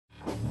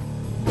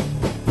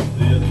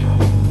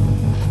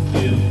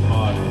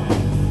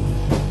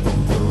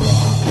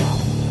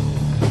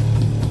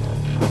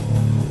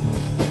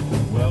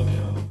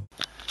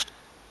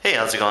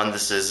how's it going?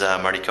 This is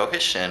Marty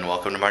Kokish, and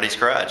welcome to Marty's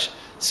Garage.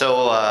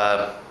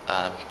 So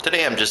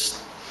today I'm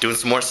just doing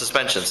some more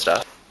suspension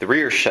stuff. The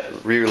rear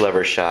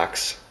lever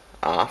shocks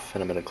off,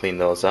 and I'm going to clean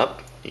those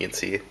up. You can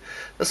see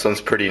this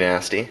one's pretty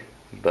nasty,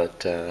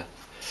 but got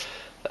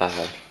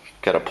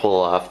to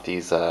pull off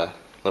these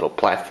little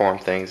platform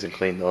things and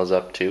clean those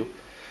up too.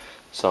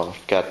 So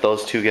got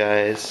those two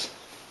guys,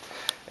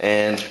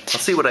 and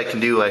I'll see what I can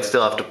do. I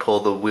still have to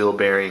pull the wheel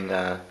bearing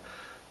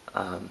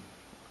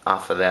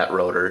off of that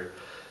rotor,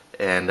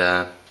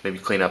 and maybe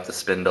clean up the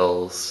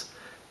spindles.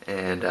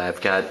 And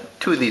I've got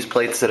two of these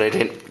plates that I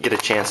didn't get a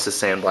chance to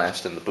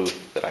sandblast in the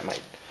booth that I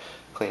might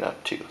clean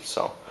up too.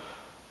 So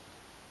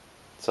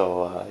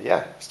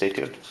yeah, stay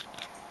tuned.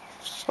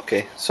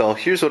 Okay, so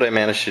here's what I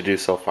managed to do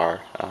so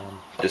far.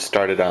 Just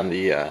started on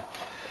the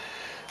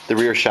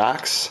rear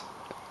shocks,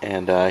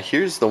 and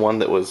here's the one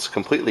that was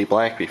completely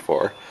black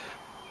before.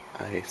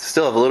 I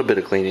still have a little bit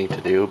of cleaning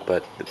to do,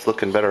 but it's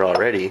looking better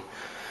already.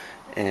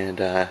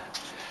 And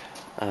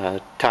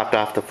topped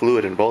off the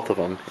fluid in both of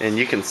them, and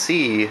you can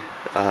see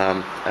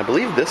I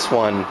believe this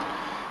one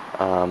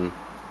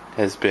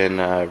has been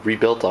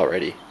rebuilt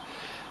already.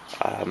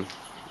 You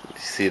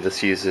see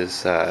this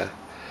uses the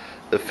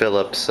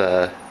Phillips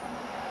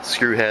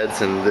screw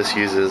heads, and this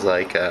uses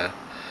like a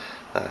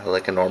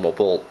normal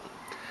bolt,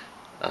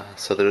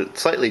 so they're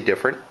slightly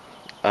different.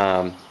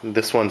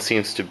 This one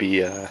seems to be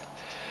a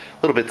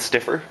little bit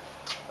stiffer.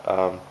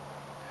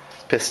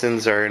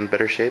 Pistons are in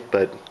better shape,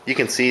 but you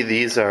can see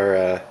these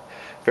are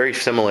very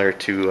similar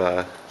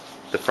to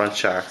the front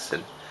shocks,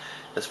 and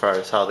as far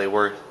as how they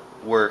work,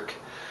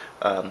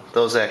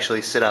 those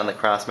actually sit on the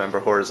cross member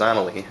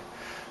horizontally,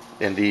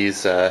 and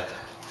these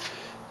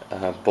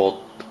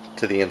bolt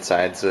to the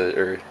insides,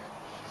 or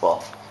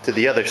well, to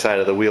the other side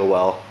of the wheel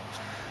well,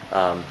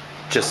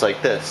 just like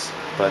this.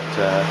 But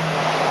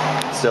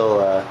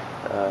still, I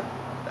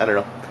don't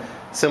know,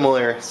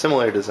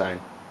 similar design.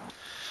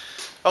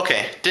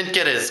 Okay, didn't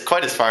get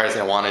quite as far as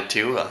I wanted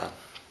to.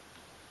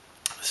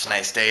 It's a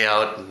nice day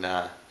out, and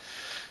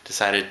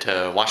decided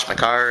to wash my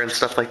car and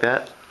stuff like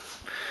that.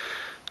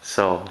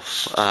 So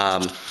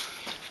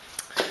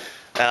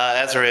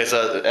as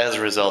a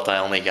result, I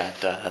only got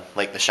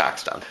like the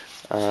shocks done.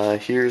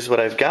 Here's what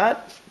I've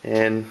got,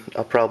 and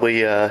I'll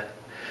probably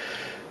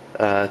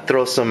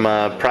throw some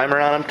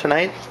primer on them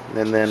tonight,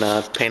 and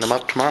then paint them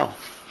up tomorrow.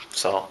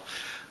 So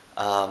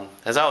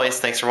as always,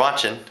 thanks for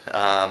watching.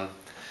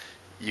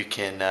 You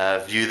can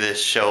view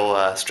this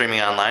show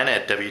streaming online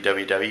at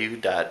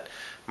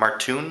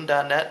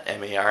www.martune.net,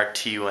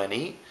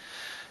 M-A-R-T-U-N-E.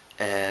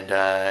 And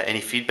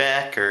any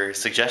feedback or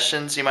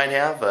suggestions you might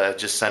have,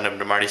 just send them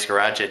to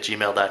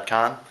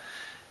martysgarage@gmail.com.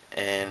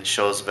 And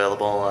show's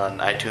available on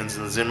iTunes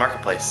and the Zune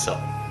Marketplace. So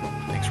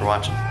thanks for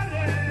watching.